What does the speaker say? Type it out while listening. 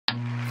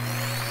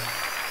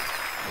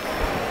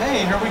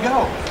Okay, here we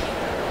go.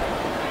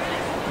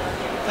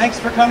 Thanks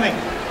for coming.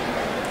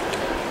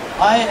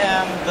 I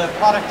am the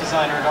product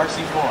designer at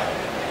RC4.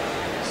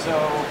 So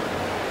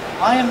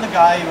I am the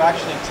guy who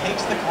actually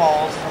takes the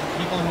calls from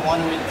people who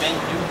want to invent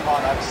new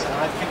products, and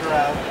I figure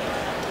out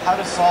how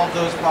to solve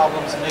those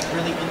problems and make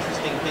really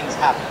interesting things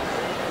happen.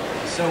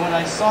 So when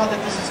I saw that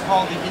this is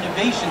called the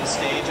innovation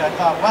stage, I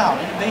thought, wow,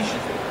 innovation.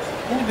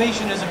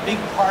 Innovation is a big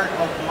part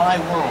of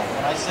my world.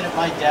 When I sit at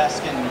my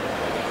desk and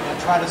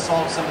try to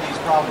solve some of these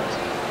problems.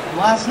 And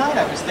last night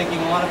I was thinking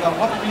a lot about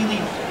what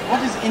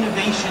does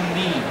innovation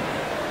mean?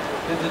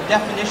 The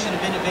definition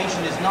of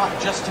innovation is not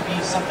just to be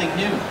something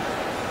new.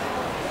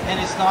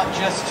 And it's not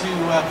just to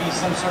be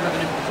some sort of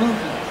an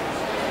improvement.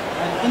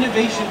 And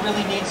innovation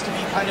really needs to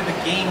be kind of a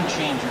game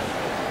changer.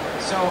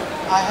 So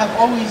I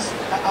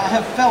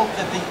have felt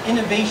that the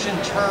innovation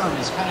term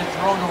is kind of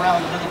thrown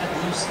around a little bit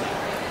loosely.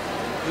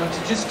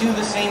 To just do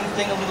the same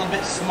thing a little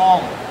bit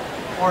smaller,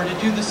 or to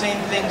do the same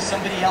thing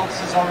somebody else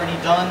has already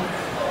done,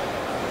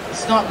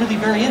 it's not really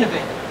very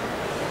innovative.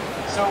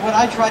 So what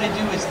I try to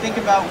do is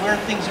think about where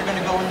things are going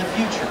to go in the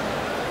future.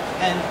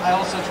 And I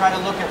also try to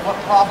look at what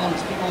problems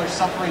people are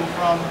suffering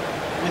from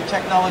with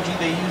technology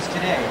they use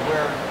today,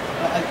 where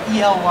an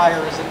EL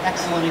wire is an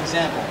excellent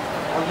example.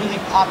 A really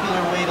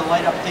popular way to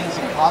light up things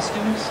in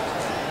costumes,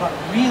 but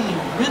really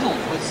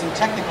riddled with some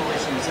technical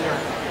issues that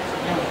are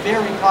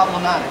very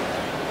problematic.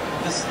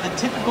 The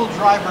typical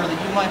driver that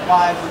you might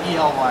buy for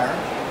EL wire,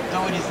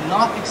 though it is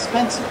not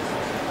expensive,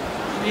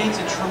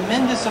 creates a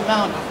tremendous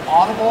amount of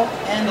audible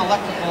and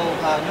electrical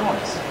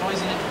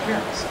noise and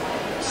interference.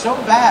 So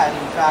bad,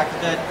 in fact,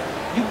 that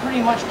you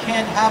pretty much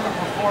can't have a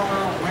performer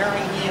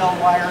wearing EL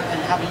wire and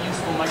have a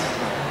useful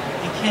microphone.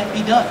 It can't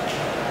be done.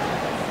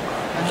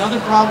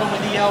 Another problem with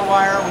EL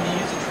wire, when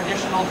you use a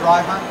traditional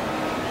driver,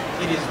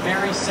 it is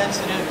very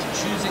sensitive to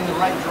choosing the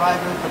right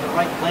driver for the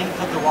right length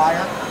of the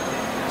wire.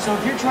 So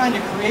if you're trying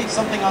to create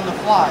something on the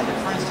fly, that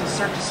for instance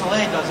Cirque du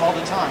Soleil does all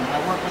the time, and I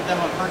work with them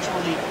on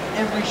virtually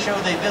every show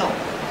they build,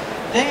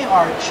 they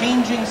are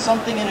changing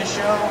something in a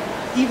show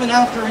even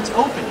after it's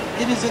open.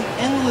 It is an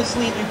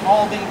endlessly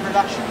evolving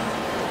production.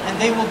 And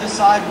they will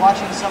decide,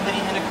 watching somebody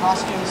in a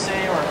costume,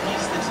 say, or a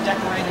piece that's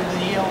decorated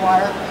with EL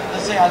wire,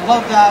 they'll say, I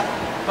love that,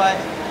 but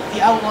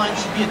the outline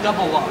should be a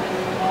double line.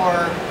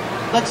 Or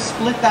let's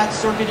split that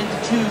circuit into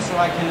two so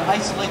I can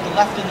isolate the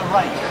left and the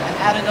right and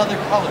add another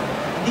color.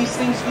 These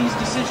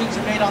decisions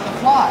are made on the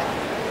fly.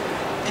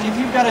 And if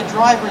you've got a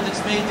driver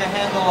that's made to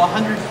handle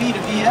 100 feet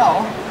of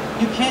EL,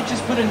 you can't just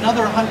put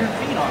another 100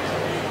 feet on it.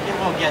 It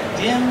will get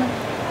dim,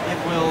 it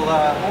will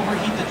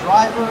overheat the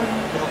driver,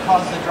 it'll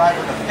cause the driver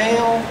to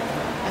fail.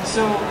 And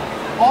so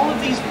all of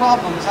these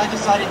problems I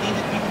decided needed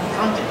to be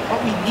confronted.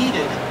 What we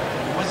needed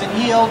was an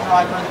EL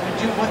driver that would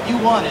do what you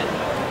wanted,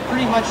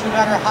 pretty much no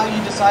matter how you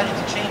decided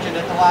to change it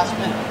at the last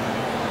minute.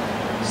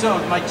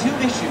 So my two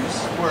issues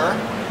were,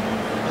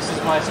 this is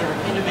my sort of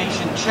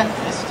innovation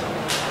checklist.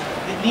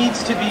 It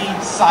needs to be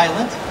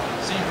silent,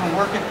 so you can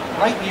work it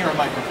right near a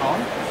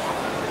microphone.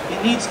 It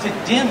needs to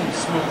dim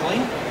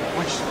smoothly,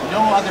 which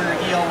no other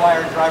EL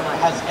wire driver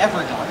has ever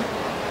done.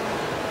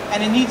 And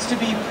it needs to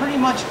be pretty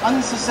much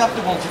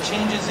unsusceptible to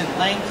changes in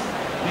length,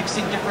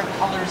 mixing different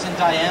colors and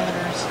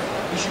diameters.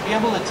 You should be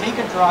able to take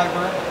a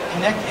driver,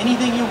 connect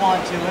anything you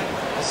want to it,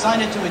 assign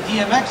it to a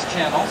DMX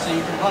channel so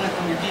you can run it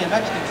from your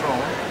DMX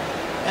controller,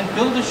 and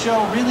build a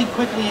show really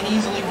quickly and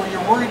easily where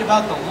you're worried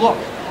about the look,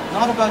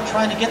 not about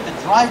trying to get the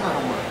driver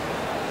to work.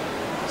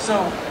 So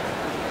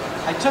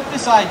I took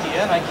this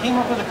idea and I came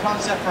up with a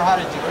concept for how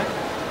to do it,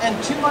 and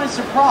to my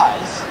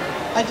surprise,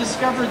 I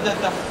discovered that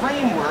the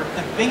framework,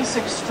 the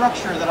basic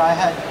structure that I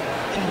had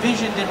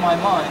envisioned in my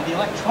mind, the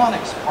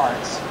electronics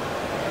parts,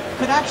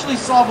 could actually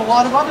solve a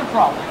lot of other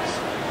problems.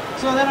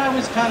 So then I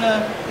was kind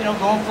of,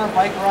 going for a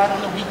bike ride on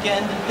the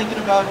weekend and thinking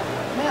about,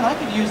 man, I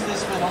could use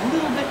this with a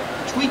little bit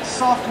tweaked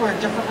software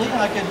differently, and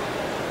I could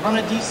run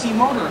a DC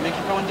motor and make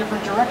it go in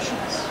different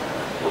directions.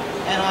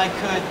 And I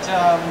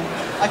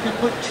could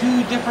put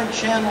two different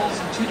channels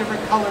and two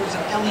different colors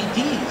of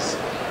LEDs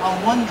on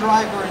one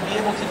driver and be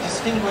able to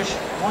distinguish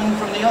one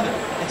from the other.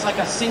 It's like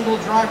a single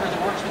driver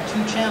that works with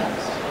two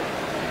channels.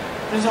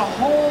 There's a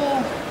whole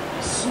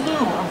slew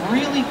of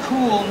really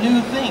cool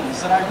new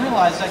things that I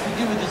realized I could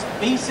do with this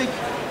basic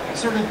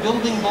sort of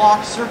building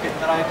block circuit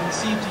that I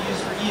conceived to use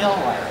for EL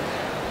wire.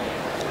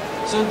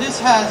 So this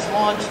has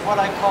launched what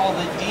I call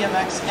the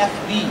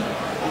DMXfb,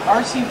 the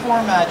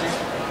RC4Magic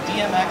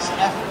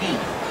DMXfb.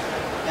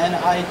 And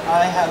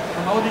I have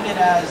promoted it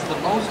as the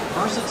most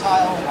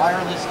versatile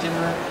wireless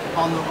dimmer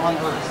on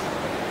Earth.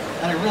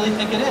 And I really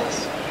think it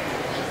is.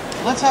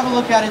 Let's have a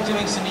look at it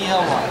doing some EL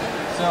wire.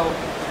 So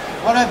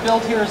what I've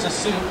built here is a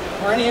suit.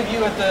 Were any of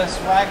you at the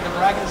Brag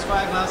and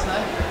Swag last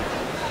night?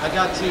 I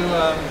got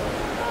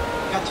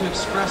to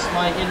express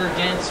my inner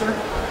dancer.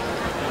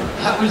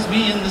 That was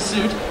me in the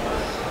suit.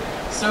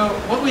 So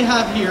what we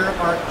have here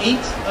are 8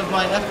 of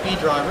my FB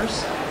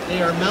drivers.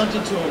 They are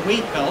mounted to a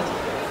weight belt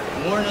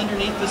worn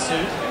underneath the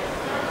suit.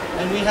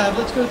 And we have,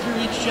 let's go through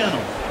each channel.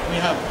 We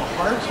have a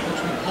heart,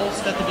 which we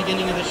pulsed at the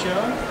beginning of the show.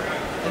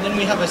 And then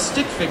we have a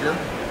stick figure,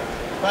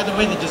 By the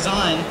way, the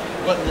design,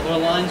 what the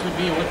lines would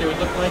be and what they would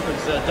look like was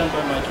done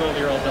by my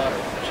 12-year-old daughter.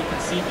 She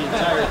could see the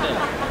entire thing.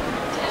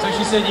 So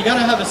she said, you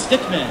gotta have a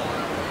stick man.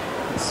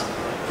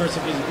 Of course,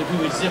 if he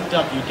was zipped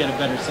up, you'd get a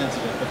better sense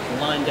of it. But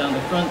the line down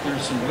the front,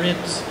 there's some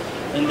ribs,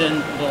 and then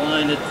the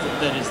line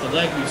that is the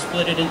leg, we've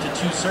split it into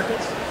 2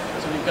 circuits.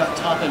 So we've got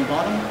top and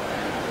bottom.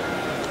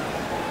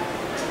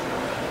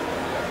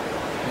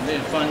 And they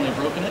had finally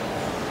broken it.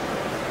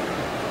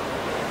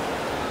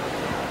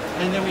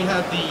 And then we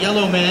have the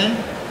yellow man,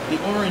 the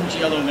orange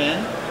yellow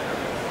man.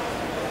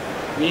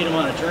 We need him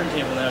on a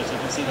turntable now so you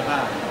can see the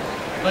back.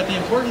 But the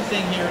important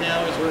thing here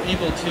now is we're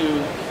able to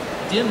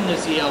dim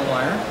this EL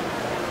wire.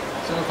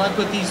 So if I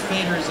put these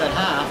faders at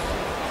half,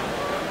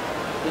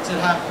 it's at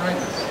half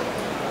brightness.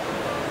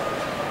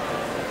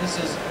 This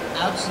is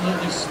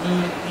absolutely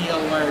smooth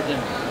EL wire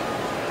dimming.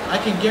 I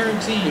can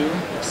guarantee you,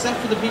 except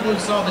for the people who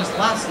saw this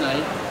last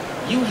night,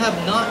 you have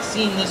not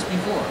seen this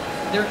before.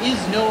 There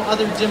is no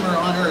other dimmer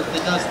on earth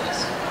that does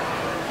this.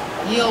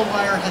 EL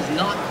wire has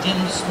not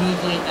dimmed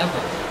smoothly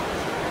ever.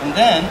 And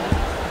then,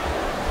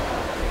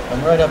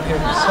 I'm right up here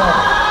beside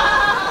it.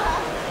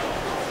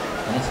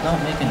 And it's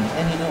not making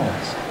any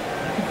noise.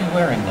 I could be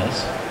wearing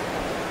this.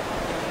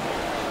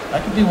 I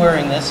could be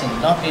wearing this and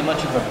not be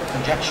much of a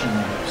projection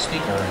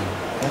speaker,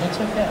 and it's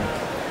okay.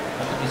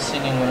 I could be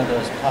singing one of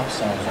those pop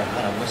songs where I'm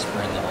kind of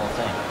whispering the whole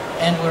thing.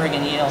 And wearing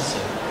an EL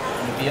suit.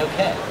 And it'd be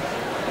okay.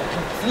 It would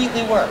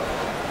completely work.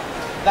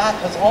 That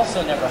has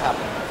also never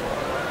happened before.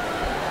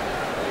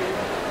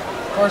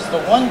 Of course,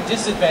 the one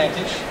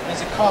disadvantage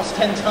is it costs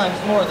 10 times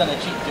more than a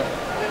cheap dimmer.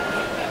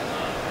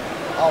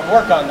 I'll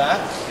work on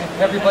that. If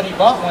everybody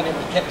bought one, it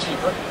would get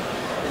cheaper.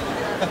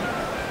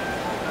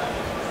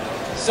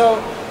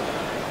 So,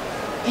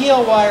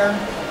 EL wire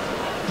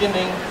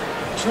dimming,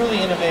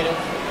 truly innovative,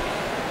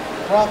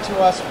 brought to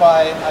us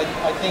by,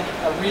 I think,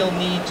 a real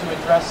need to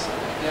address,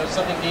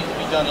 something needs to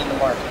be done in the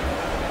market.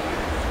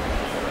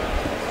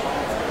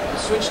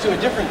 Switch to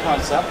a different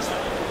concept.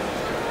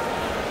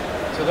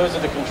 So those are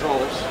the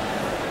controllers.